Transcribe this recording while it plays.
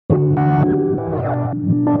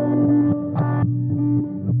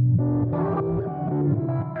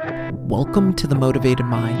Welcome to The Motivated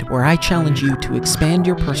Mind, where I challenge you to expand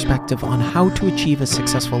your perspective on how to achieve a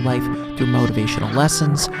successful life through motivational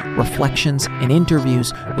lessons, reflections, and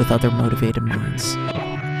interviews with other motivated minds.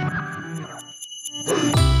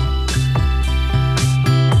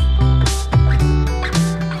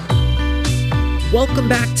 Welcome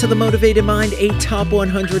back to The Motivated Mind, a top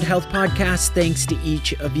 100 health podcast. Thanks to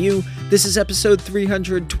each of you. This is episode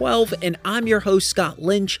 312, and I'm your host, Scott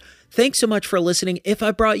Lynch. Thanks so much for listening. If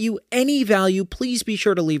I brought you any value, please be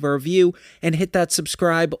sure to leave a review and hit that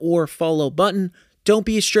subscribe or follow button. Don't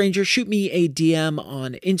be a stranger. Shoot me a DM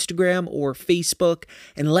on Instagram or Facebook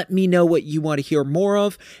and let me know what you want to hear more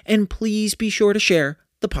of. And please be sure to share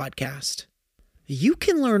the podcast. You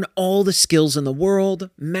can learn all the skills in the world,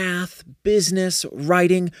 math, business,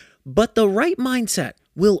 writing, but the right mindset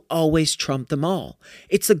will always trump them all.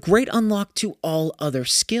 It's the great unlock to all other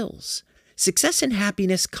skills. Success and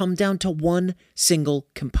happiness come down to one single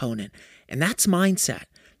component, and that's mindset.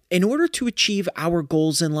 In order to achieve our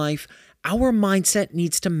goals in life, our mindset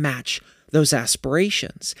needs to match those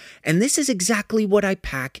aspirations. And this is exactly what I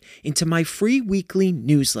pack into my free weekly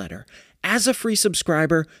newsletter. As a free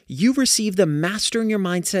subscriber, you receive the Mastering Your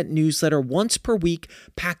Mindset newsletter once per week,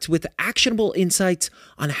 packed with actionable insights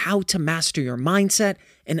on how to master your mindset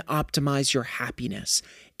and optimize your happiness.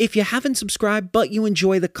 If you haven't subscribed, but you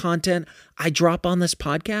enjoy the content I drop on this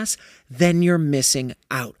podcast, then you're missing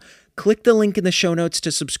out. Click the link in the show notes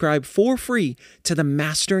to subscribe for free to the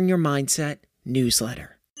Mastering Your Mindset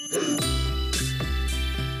newsletter.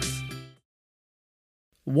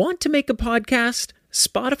 Want to make a podcast?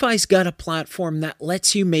 Spotify's got a platform that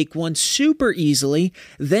lets you make one super easily,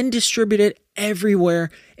 then distribute it everywhere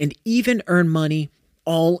and even earn money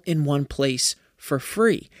all in one place for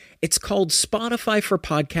free. It's called Spotify for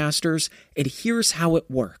Podcasters, and here's how it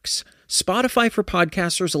works. Spotify for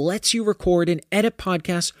Podcasters lets you record and edit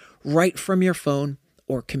podcasts right from your phone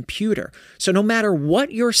or computer. So no matter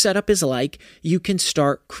what your setup is like, you can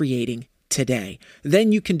start creating today.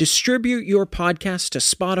 Then you can distribute your podcast to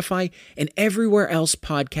Spotify and everywhere else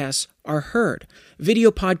podcasts are heard. Video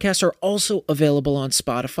podcasts are also available on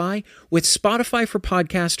Spotify. With Spotify for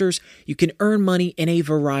Podcasters, you can earn money in a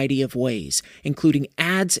variety of ways, including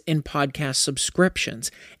ads and podcast subscriptions.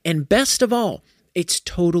 And best of all, it's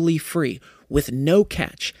totally free with no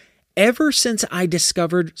catch. Ever since I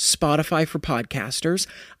discovered Spotify for Podcasters,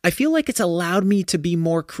 I feel like it's allowed me to be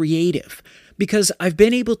more creative because I've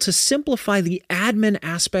been able to simplify the admin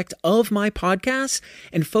aspect of my podcast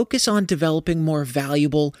and focus on developing more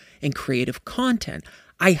valuable and creative content.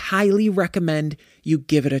 I highly recommend you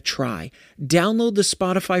give it a try. Download the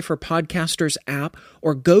Spotify for Podcasters app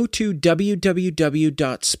or go to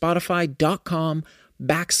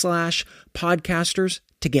www.spotify.com/podcasters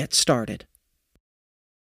to get started.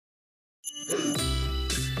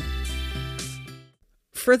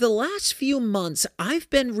 For the last few months, I've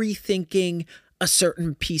been rethinking a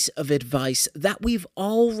certain piece of advice that we've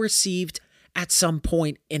all received at some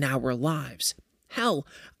point in our lives. Hell,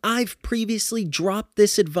 I've previously dropped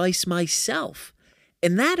this advice myself,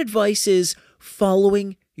 and that advice is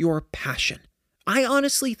following your passion. I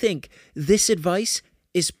honestly think this advice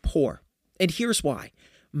is poor, and here's why.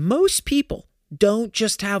 Most people don't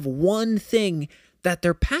just have one thing that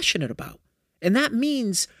they're passionate about, and that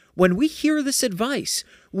means when we hear this advice,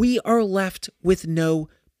 we are left with no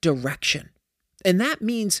direction. And that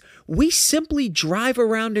means we simply drive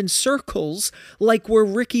around in circles like we're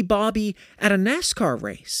Ricky Bobby at a NASCAR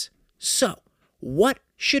race. So, what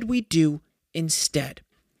should we do instead?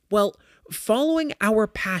 Well, following our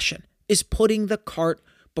passion is putting the cart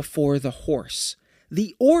before the horse.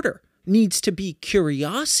 The order needs to be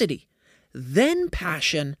curiosity, then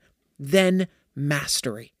passion, then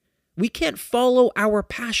mastery. We can't follow our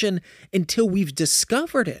passion until we've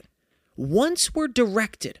discovered it. Once we're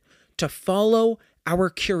directed to follow our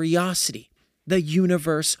curiosity, the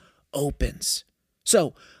universe opens.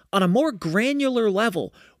 So, on a more granular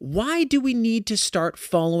level, why do we need to start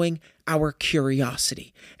following our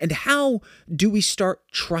curiosity? And how do we start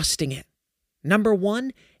trusting it? Number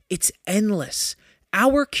one, it's endless.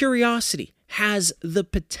 Our curiosity has the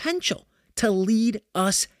potential to lead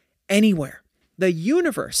us anywhere. The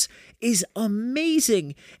universe is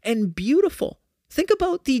amazing and beautiful. Think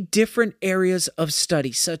about the different areas of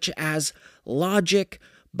study, such as logic,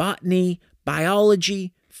 botany,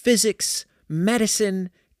 biology, physics, medicine,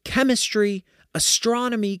 chemistry,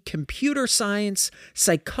 astronomy, computer science,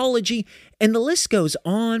 psychology, and the list goes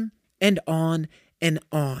on and on and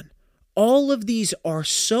on. All of these are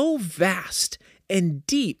so vast and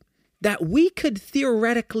deep that we could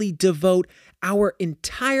theoretically devote our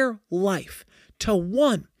entire life to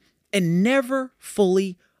one and never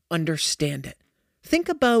fully understand it. Think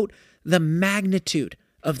about the magnitude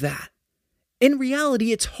of that. In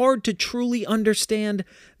reality, it's hard to truly understand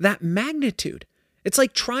that magnitude. It's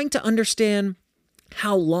like trying to understand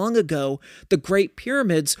how long ago the Great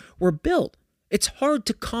Pyramids were built. It's hard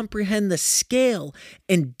to comprehend the scale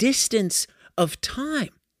and distance of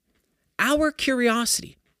time. Our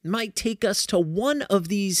curiosity might take us to one of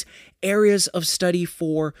these areas of study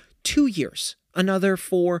for 2 years, another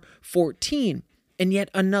for 14, and yet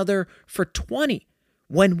another for 20.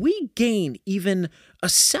 When we gain even a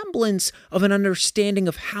semblance of an understanding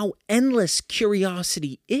of how endless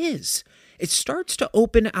curiosity is, it starts to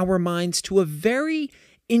open our minds to a very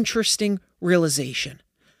interesting realization.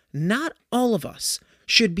 Not all of us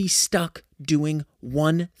should be stuck doing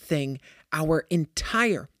one thing our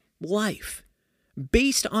entire life.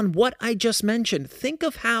 Based on what I just mentioned, think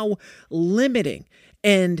of how limiting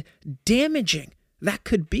and damaging that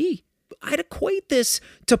could be. I'd equate this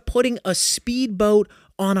to putting a speedboat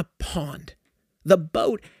on a pond. The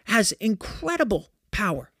boat has incredible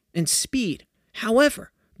power and speed.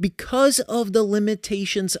 However, because of the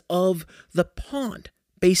limitations of the pond,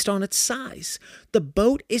 based on its size, the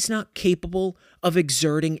boat is not capable of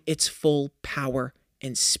exerting its full power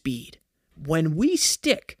and speed. When we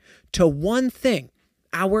stick to one thing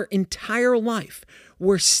our entire life,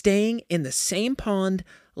 we're staying in the same pond,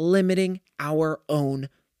 limiting our own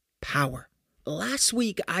power. Last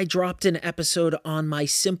week, I dropped an episode on my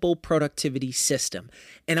simple productivity system.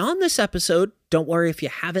 And on this episode, don't worry if you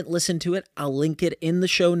haven't listened to it, I'll link it in the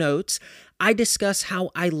show notes. I discuss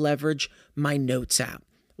how I leverage my Notes app.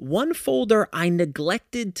 One folder I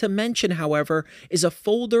neglected to mention, however, is a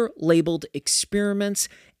folder labeled Experiments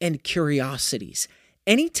and Curiosities.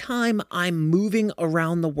 Anytime I'm moving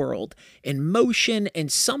around the world in motion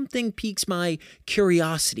and something piques my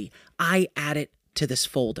curiosity, I add it to this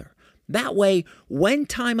folder. That way, when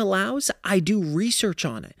time allows, I do research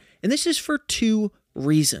on it. And this is for 2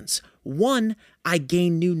 reasons. 1, I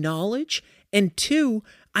gain new knowledge, and 2,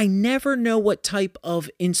 I never know what type of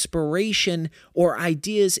inspiration or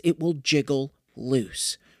ideas it will jiggle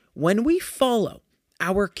loose. When we follow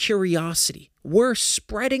our curiosity, we're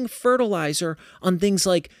spreading fertilizer on things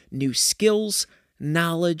like new skills,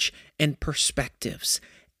 knowledge, and perspectives.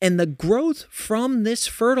 And the growth from this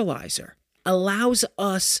fertilizer allows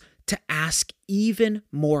us to ask even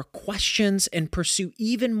more questions and pursue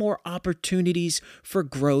even more opportunities for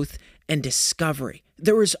growth and discovery.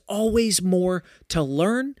 There is always more to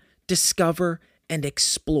learn, discover, and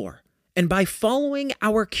explore. And by following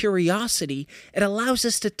our curiosity, it allows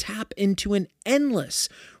us to tap into an endless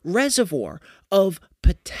reservoir of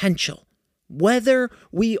potential. Whether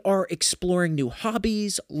we are exploring new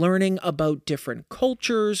hobbies, learning about different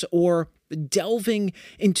cultures, or delving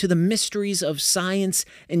into the mysteries of science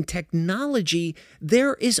and technology,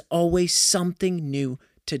 there is always something new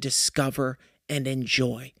to discover and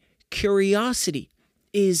enjoy. Curiosity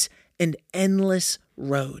is an endless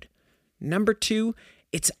road. Number 2,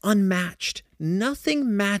 it's unmatched.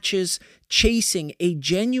 Nothing matches chasing a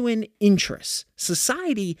genuine interest.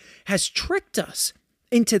 Society has tricked us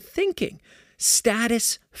into thinking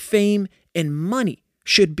status, fame, and money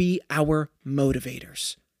should be our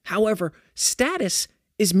motivators. However, status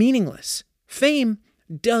is meaningless. Fame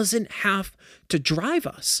doesn't have to drive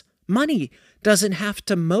us. Money doesn't have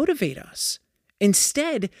to motivate us.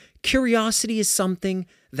 Instead, curiosity is something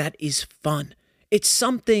that is fun. It's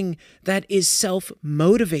something that is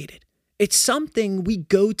self-motivated. It's something we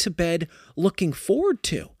go to bed looking forward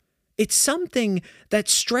to. It's something that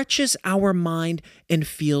stretches our mind and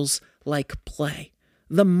feels like play.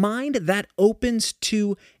 The mind that opens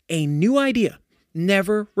to a new idea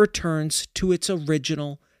never returns to its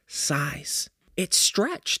original size. It's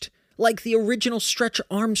stretched, like the original Stretch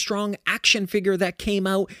Armstrong action figure that came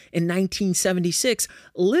out in 1976.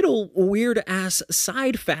 Little weird-ass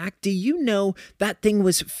side fact, do you know that thing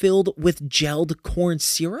was filled with gelled corn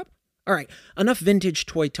syrup? All right, enough vintage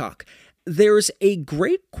toy talk. There's a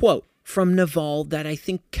great quote from Naval that I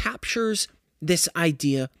think captures this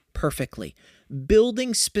idea perfectly.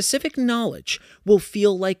 Building specific knowledge will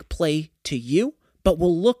feel like play to you, but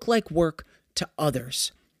will look like work to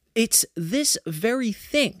others. It's this very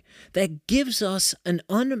thing that gives us an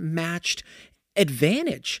unmatched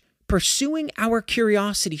advantage. Pursuing our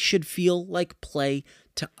curiosity should feel like play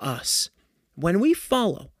to us. When we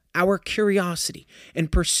follow our curiosity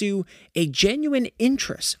and pursue a genuine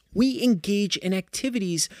interest, we engage in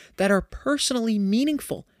activities that are personally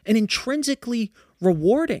meaningful and intrinsically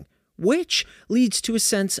rewarding, which leads to a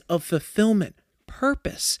sense of fulfillment,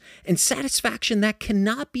 purpose and satisfaction that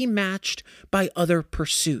cannot be matched by other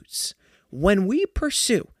pursuits. When we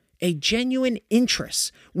pursue a genuine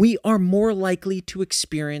interest, we are more likely to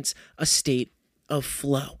experience a state of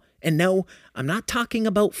flow. And no, I'm not talking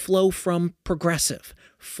about flow from Progressive.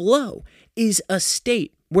 Flow is a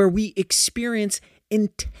state where we experience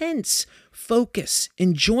intense focus,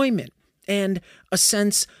 enjoyment, and a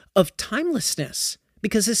sense of timelessness.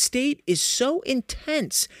 Because a state is so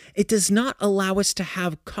intense, it does not allow us to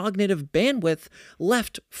have cognitive bandwidth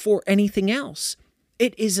left for anything else.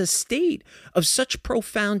 It is a state of such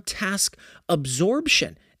profound task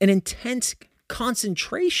absorption and intense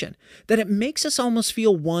concentration that it makes us almost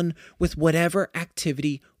feel one with whatever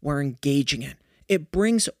activity we're engaging in. It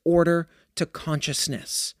brings order to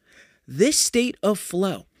consciousness. This state of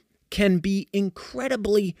flow can be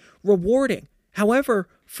incredibly rewarding. However,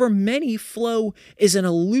 for many, flow is an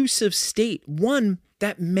elusive state, one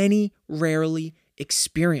that many rarely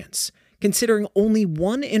experience. Considering only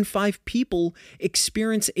 1 in 5 people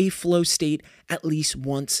experience a flow state at least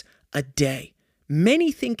once a day.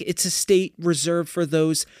 Many think it's a state reserved for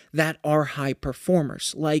those that are high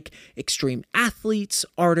performers, like extreme athletes,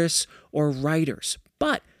 artists, or writers.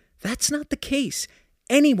 But that's not the case.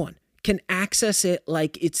 Anyone can access it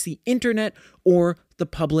like it's the internet or the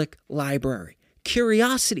public library.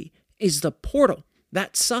 Curiosity is the portal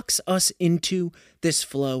that sucks us into this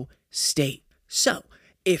flow state. So,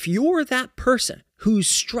 if you're that person who's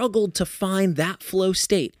struggled to find that flow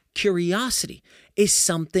state, curiosity is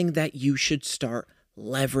something that you should start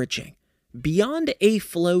leveraging. Beyond a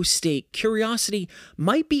flow state, curiosity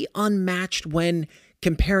might be unmatched when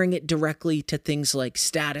comparing it directly to things like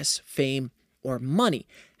status, fame, or money.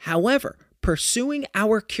 However, pursuing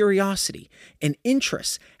our curiosity and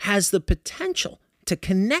interests has the potential to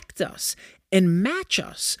connect us and match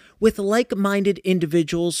us with like-minded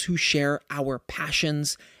individuals who share our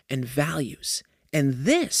passions and values. And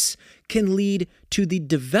this can lead to the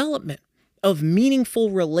development of meaningful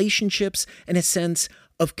relationships and a sense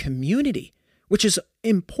of community, which is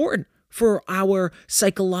important for our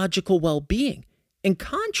psychological well-being. In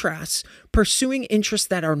contrast, pursuing interests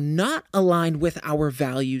that are not aligned with our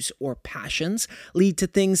values or passions lead to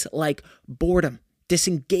things like boredom,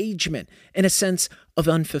 disengagement, and a sense of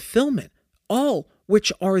unfulfillment, all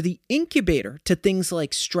which are the incubator to things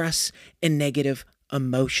like stress and negative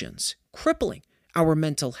emotions, crippling our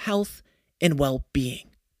mental health and well-being.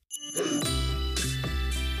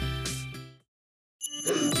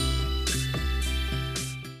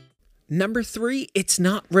 Number 3, it's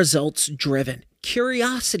not results driven.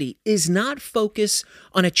 Curiosity is not focused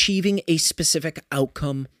on achieving a specific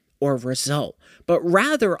outcome or result, but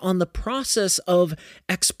rather on the process of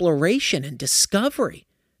exploration and discovery.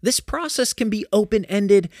 This process can be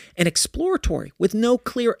open-ended and exploratory with no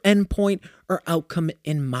clear endpoint or outcome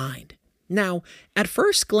in mind. Now, at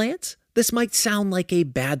first glance, this might sound like a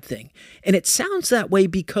bad thing, and it sounds that way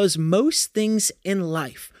because most things in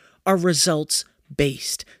life are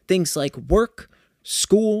results-based. Things like work,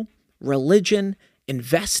 school, religion,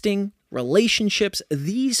 investing, relationships,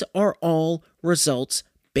 these are all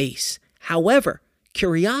results-based. However,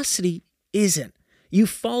 curiosity isn't. You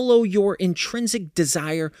follow your intrinsic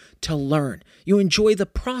desire to learn. You enjoy the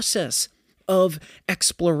process of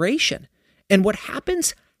exploration. And what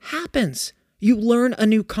happens, happens. You learn a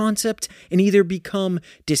new concept and either become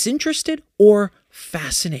disinterested or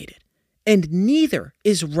fascinated. And neither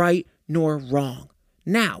is right nor wrong.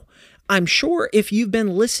 Now, I'm sure if you've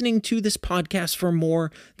been listening to this podcast for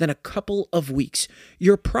more than a couple of weeks,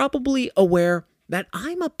 you're probably aware that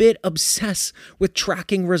I'm a bit obsessed with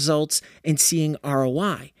tracking results and seeing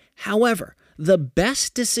ROI. However, the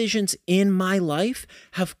best decisions in my life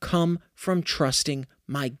have come from trusting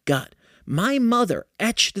my gut. My mother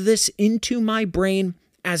etched this into my brain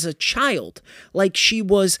as a child, like she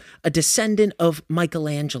was a descendant of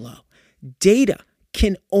Michelangelo. Data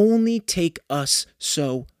can only take us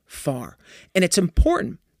so far, and it's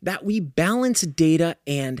important that we balance data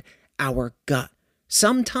and our gut.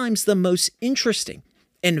 Sometimes the most interesting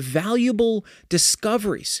and valuable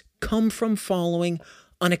discoveries come from following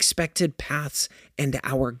unexpected paths and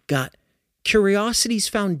our gut. Curiosity's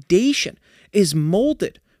foundation is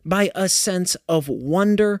molded by a sense of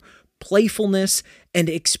wonder, playfulness, and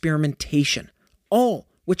experimentation, all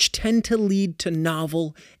which tend to lead to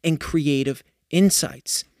novel and creative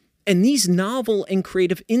insights. And these novel and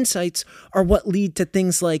creative insights are what lead to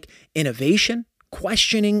things like innovation,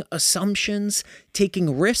 questioning assumptions,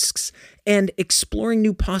 taking risks, and exploring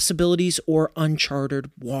new possibilities or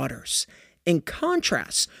uncharted waters. In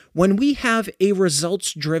contrast, when we have a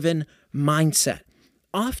results-driven mindset,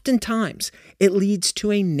 oftentimes it leads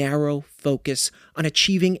to a narrow focus on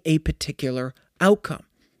achieving a particular outcome.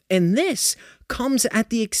 And this comes at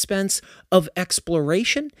the expense of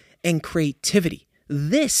exploration and creativity.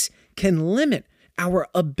 This can limit our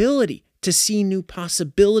ability to see new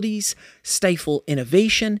possibilities, stifle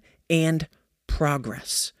innovation, and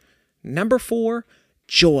progress. Number 4,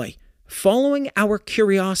 joy. Following our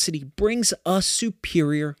curiosity brings us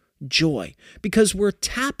superior joy because we're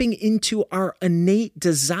tapping into our innate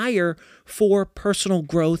desire for personal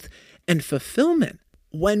growth and fulfillment.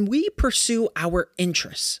 When we pursue our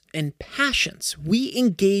interests and passions, we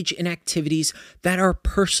engage in activities that are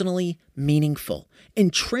personally meaningful,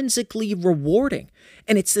 intrinsically rewarding,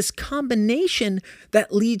 and it's this combination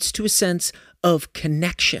that leads to a sense of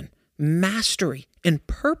connection, mastery, and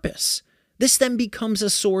purpose. This then becomes a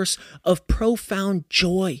source of profound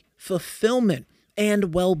joy, fulfillment,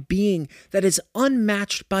 and well-being that is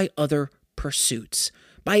unmatched by other pursuits.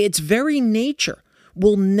 By its very nature,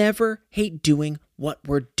 we'll never hate doing what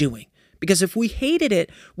we're doing, because if we hated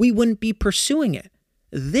it, we wouldn't be pursuing it.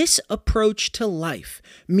 This approach to life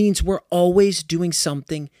means we're always doing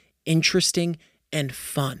something interesting and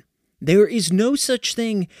fun. There is no such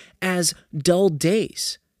thing as dull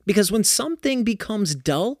days, because when something becomes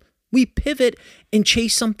dull, we pivot and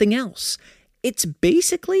chase something else. It's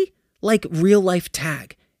basically like real life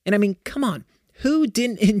tag. And I mean, come on, who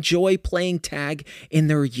didn't enjoy playing tag in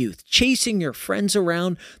their youth? Chasing your friends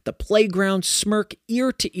around the playground, smirk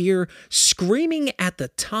ear to ear, screaming at the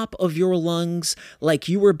top of your lungs like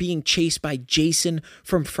you were being chased by Jason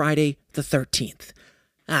from Friday the 13th.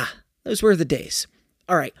 Those were the days.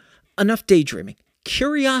 All right, enough daydreaming.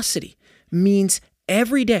 Curiosity means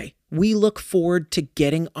every day we look forward to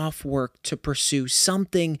getting off work to pursue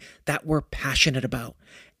something that we're passionate about.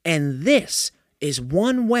 And this is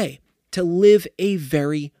one way to live a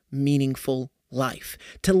very meaningful life,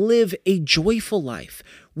 to live a joyful life,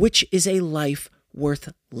 which is a life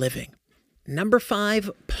worth living. Number 5,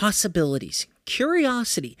 possibilities.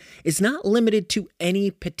 Curiosity is not limited to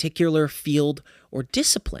any particular field or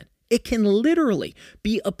discipline. It can literally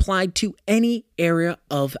be applied to any area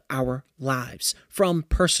of our lives, from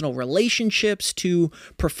personal relationships to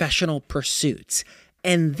professional pursuits.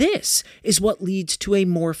 And this is what leads to a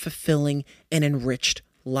more fulfilling and enriched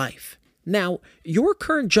life. Now, your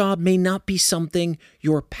current job may not be something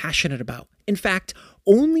you're passionate about. In fact,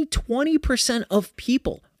 only 20% of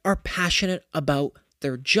people are passionate about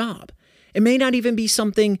their job. It may not even be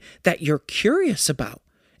something that you're curious about.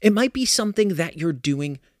 It might be something that you're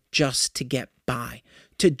doing just to get by,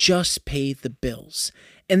 to just pay the bills.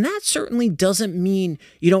 And that certainly doesn't mean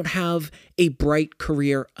you don't have a bright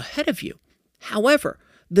career ahead of you. However,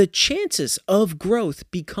 the chances of growth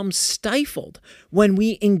become stifled when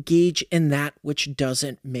we engage in that which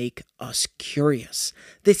doesn't make us curious.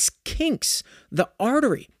 This kinks the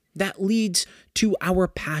artery that leads to our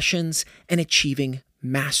passions and achieving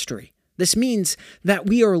mastery. This means that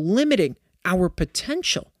we are limiting our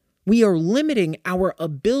potential. We are limiting our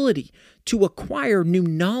ability to acquire new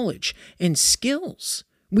knowledge and skills.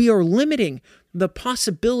 We are limiting the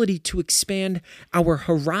possibility to expand our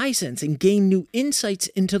horizons and gain new insights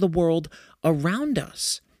into the world around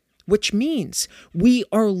us, which means we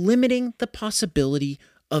are limiting the possibility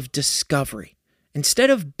of discovery. Instead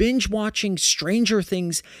of binge watching Stranger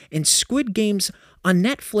Things and Squid Games on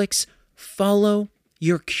Netflix, follow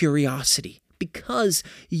your curiosity, because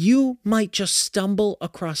you might just stumble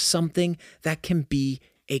across something that can be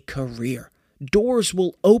a career. Doors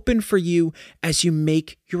will open for you as you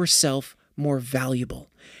make yourself more valuable,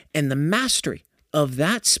 and the mastery of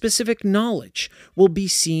that specific knowledge will be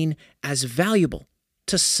seen as valuable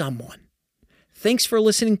to someone. Thanks for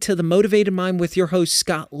listening to The Motivated Mind with your host,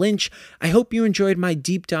 Scott Lynch. I hope you enjoyed my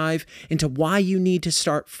deep dive into why you need to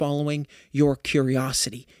start following your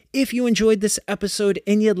curiosity. If you enjoyed this episode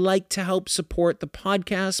and you'd like to help support the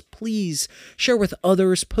podcast, please share with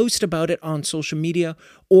others, post about it on social media,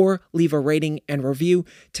 or leave a rating and review.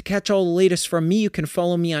 To catch all the latest from me, you can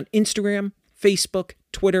follow me on Instagram, Facebook,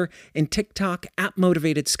 Twitter, and TikTok at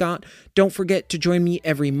Motivated Scott. Don't forget to join me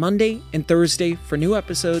every Monday and Thursday for new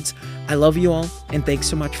episodes. I love you all, and thanks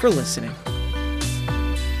so much for listening.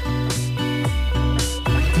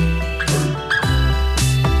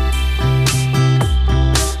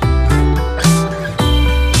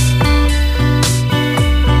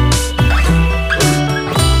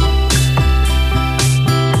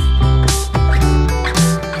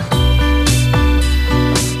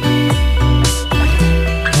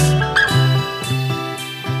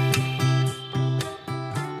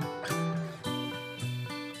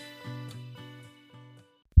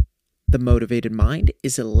 The Motivated Mind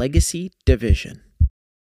is a legacy division.